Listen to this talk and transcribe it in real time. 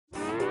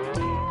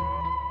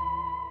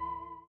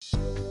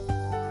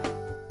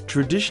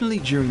Traditionally,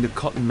 during the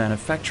cotton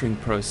manufacturing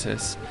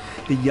process,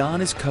 the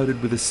yarn is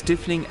coated with a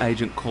stiffening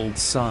agent called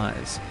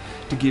size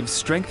to give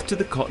strength to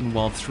the cotton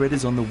while thread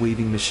is on the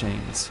weaving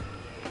machines.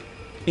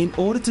 In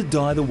order to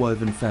dye the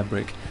woven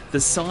fabric,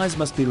 the size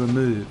must be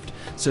removed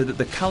so that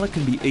the colour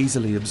can be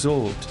easily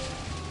absorbed.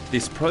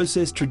 This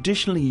process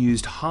traditionally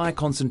used high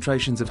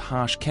concentrations of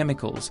harsh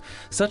chemicals,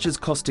 such as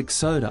caustic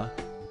soda.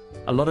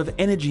 A lot of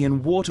energy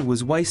and water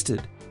was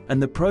wasted,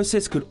 and the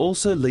process could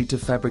also lead to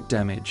fabric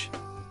damage.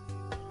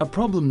 A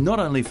problem not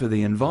only for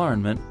the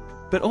environment,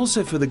 but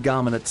also for the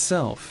garment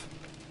itself.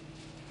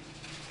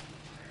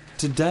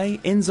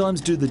 Today,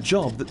 enzymes do the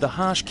job that the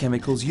harsh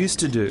chemicals used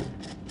to do.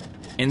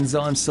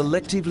 Enzymes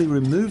selectively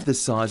remove the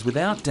size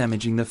without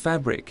damaging the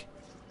fabric.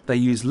 They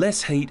use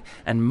less heat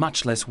and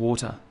much less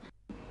water.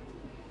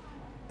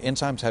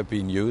 Enzymes have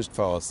been used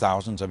for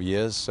thousands of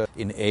years.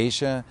 In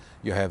Asia,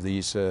 you have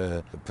these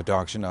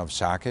production of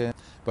sake.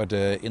 But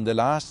in the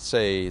last,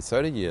 say,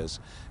 30 years,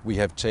 we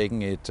have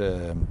taken it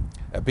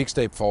a big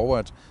step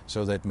forward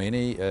so that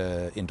many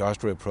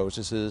industrial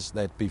processes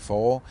that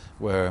before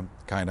were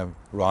kind of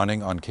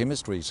running on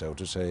chemistry, so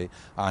to say,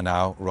 are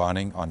now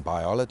running on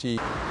biology.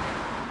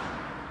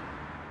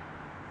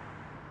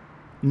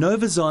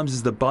 Novozymes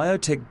is the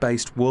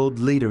biotech-based world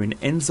leader in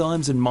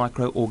enzymes and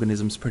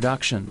microorganisms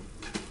production.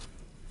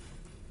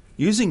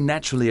 Using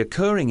naturally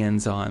occurring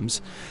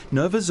enzymes,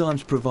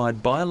 Novozymes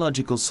provide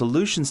biological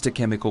solutions to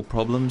chemical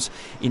problems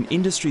in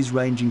industries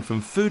ranging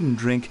from food and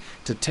drink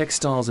to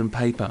textiles and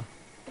paper.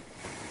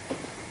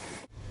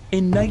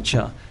 In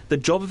nature, the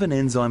job of an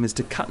enzyme is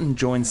to cut and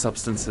join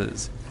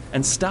substances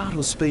and start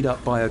or speed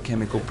up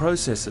biochemical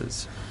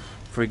processes.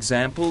 For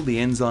example, the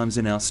enzymes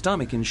in our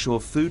stomach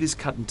ensure food is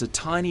cut into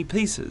tiny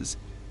pieces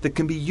that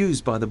can be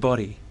used by the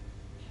body.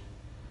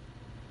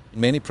 In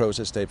many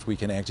process steps, we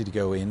can actually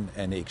go in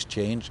and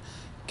exchange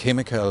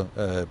chemical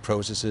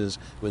processes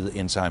with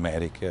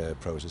enzymatic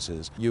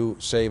processes. You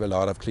save a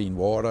lot of clean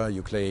water,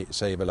 you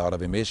save a lot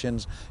of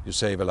emissions, you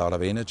save a lot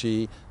of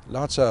energy,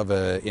 lots of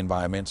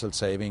environmental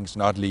savings,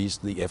 not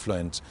least the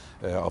effluent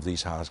of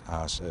these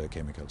harsh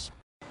chemicals.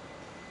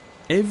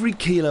 Every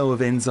kilo of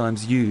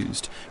enzymes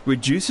used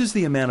reduces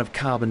the amount of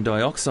carbon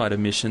dioxide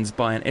emissions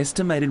by an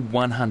estimated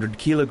 100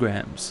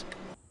 kilograms.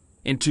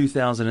 In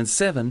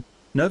 2007,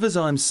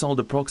 Novozymes sold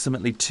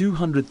approximately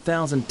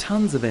 200,000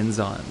 tonnes of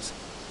enzymes,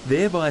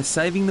 thereby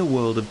saving the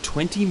world of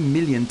 20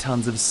 million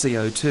tonnes of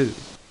CO2.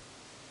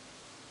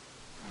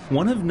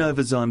 One of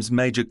Novozymes'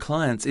 major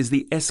clients is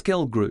the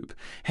Eskel Group,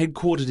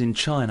 headquartered in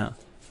China.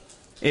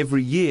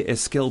 Every year,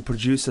 Eskel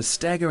produce a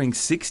staggering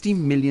 60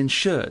 million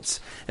shirts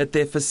at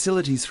their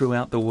facilities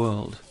throughout the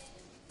world.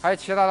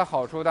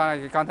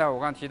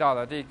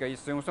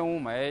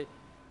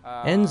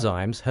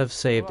 Enzymes have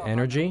saved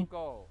energy,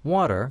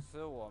 water,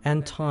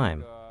 and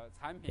time.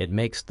 It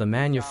makes the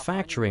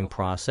manufacturing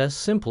process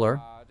simpler,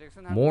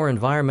 more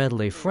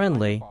environmentally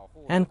friendly,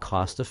 and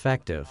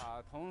cost-effective.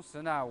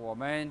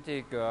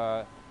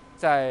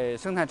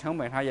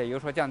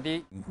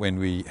 When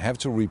we have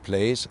to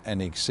replace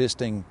an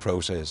existing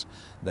process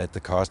that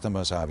the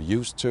customers are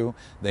used to,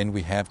 then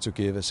we have to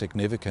give a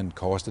significant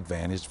cost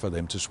advantage for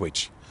them to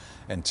switch.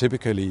 And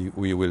typically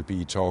we will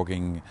be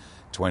talking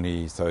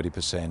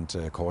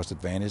 20-30% cost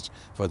advantage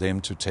for them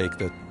to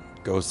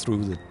go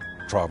through the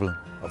trouble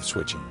of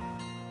switching.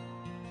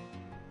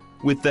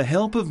 With the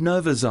help of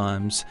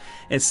Novozymes,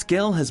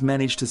 Eskel has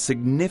managed to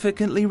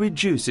significantly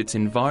reduce its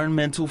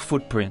environmental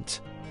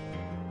footprint.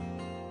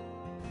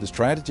 The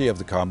strategy of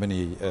the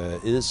company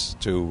is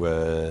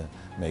to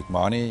make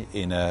money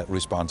in a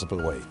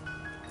responsible way.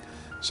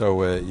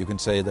 So you can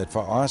say that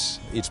for us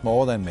it's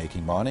more than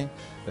making money.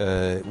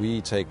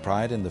 We take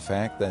pride in the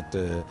fact that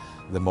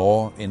the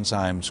more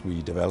enzymes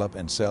we develop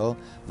and sell,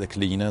 the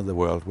cleaner the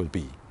world will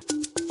be.